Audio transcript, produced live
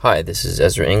Hi, this is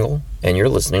Ezra Engel, and you're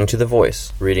listening to The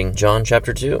Voice, reading John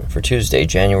chapter 2 for Tuesday,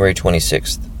 January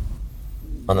 26th.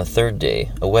 On the third day,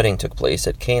 a wedding took place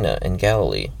at Cana in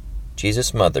Galilee.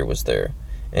 Jesus' mother was there,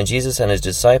 and Jesus and his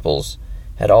disciples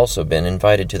had also been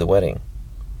invited to the wedding.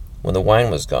 When the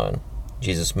wine was gone,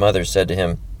 Jesus' mother said to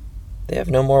him, "They have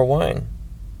no more wine."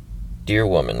 "Dear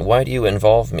woman, why do you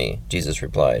involve me?" Jesus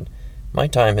replied. "My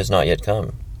time has not yet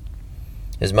come."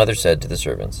 His mother said to the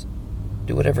servants,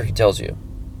 "Do whatever he tells you."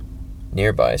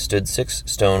 Nearby stood 6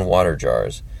 stone water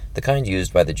jars, the kind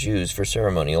used by the Jews for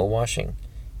ceremonial washing,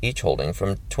 each holding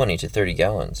from 20 to 30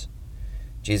 gallons.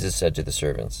 Jesus said to the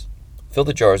servants, "Fill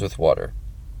the jars with water."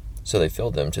 So they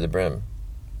filled them to the brim.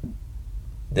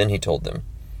 Then he told them,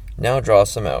 "Now draw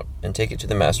some out, and take it to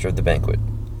the master of the banquet."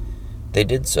 They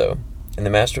did so, and the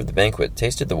master of the banquet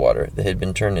tasted the water that had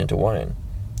been turned into wine.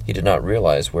 He did not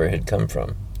realize where it had come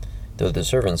from, though the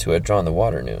servants who had drawn the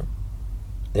water knew.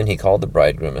 Then he called the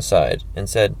bridegroom aside and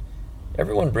said,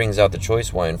 "Everyone brings out the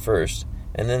choice wine first,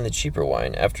 and then the cheaper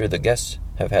wine after the guests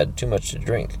have had too much to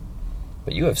drink.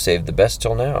 But you have saved the best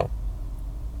till now."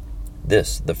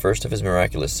 This, the first of his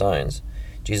miraculous signs,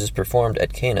 Jesus performed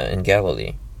at Cana in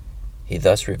Galilee. He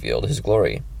thus revealed his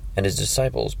glory, and his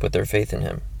disciples put their faith in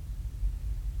him.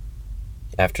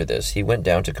 After this, he went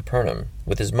down to Capernaum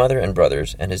with his mother and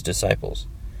brothers and his disciples.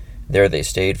 There they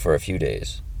stayed for a few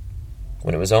days.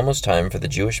 When it was almost time for the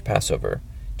Jewish Passover,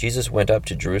 Jesus went up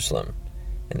to Jerusalem.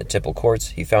 In the temple courts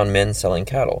he found men selling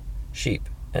cattle, sheep,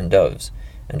 and doves,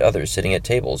 and others sitting at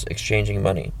tables exchanging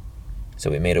money.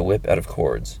 So he made a whip out of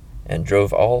cords, and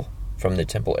drove all from the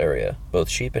temple area, both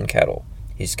sheep and cattle.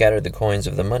 He scattered the coins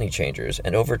of the money changers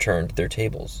and overturned their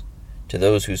tables. To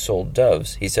those who sold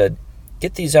doves he said,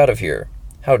 "Get these out of here!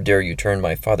 How dare you turn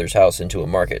my Father's house into a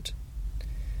market?"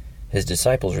 His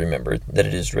disciples remembered that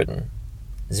it is written,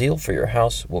 "Zeal for your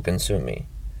house will consume me."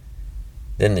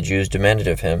 Then the Jews demanded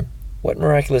of him, "What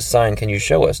miraculous sign can you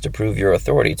show us to prove your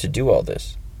authority to do all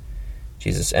this?"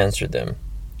 Jesus answered them,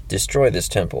 "Destroy this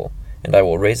temple, and I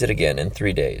will raise it again in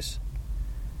 3 days."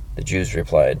 The Jews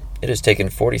replied, "It has taken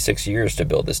 46 years to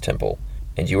build this temple,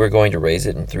 and you are going to raise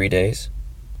it in 3 days?"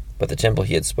 But the temple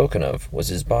he had spoken of was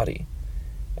his body,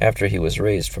 after he was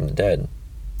raised from the dead.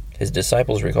 His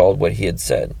disciples recalled what he had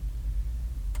said.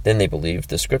 Then they believed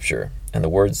the scripture and the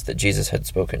words that Jesus had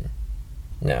spoken.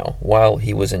 Now, while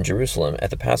he was in Jerusalem at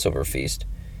the Passover feast,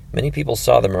 many people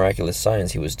saw the miraculous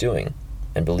signs he was doing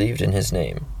and believed in his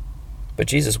name. But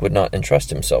Jesus would not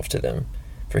entrust himself to them,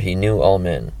 for he knew all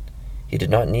men. He did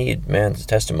not need man's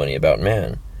testimony about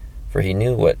man, for he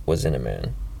knew what was in a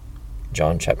man.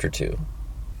 John chapter 2.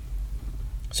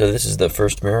 So this is the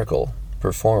first miracle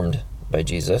performed by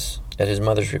Jesus at his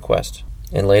mother's request.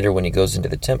 And later when he goes into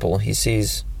the temple, he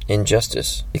sees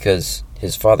injustice because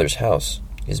his Father's house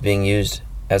is being used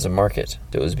as a market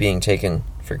that was being taken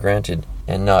for granted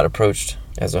and not approached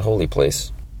as a holy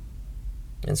place.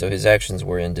 And so his actions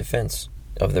were in defense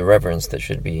of the reverence that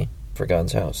should be for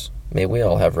God's house. May we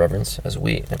all have reverence as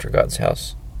we enter God's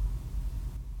house.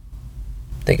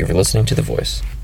 Thank you for listening to The Voice.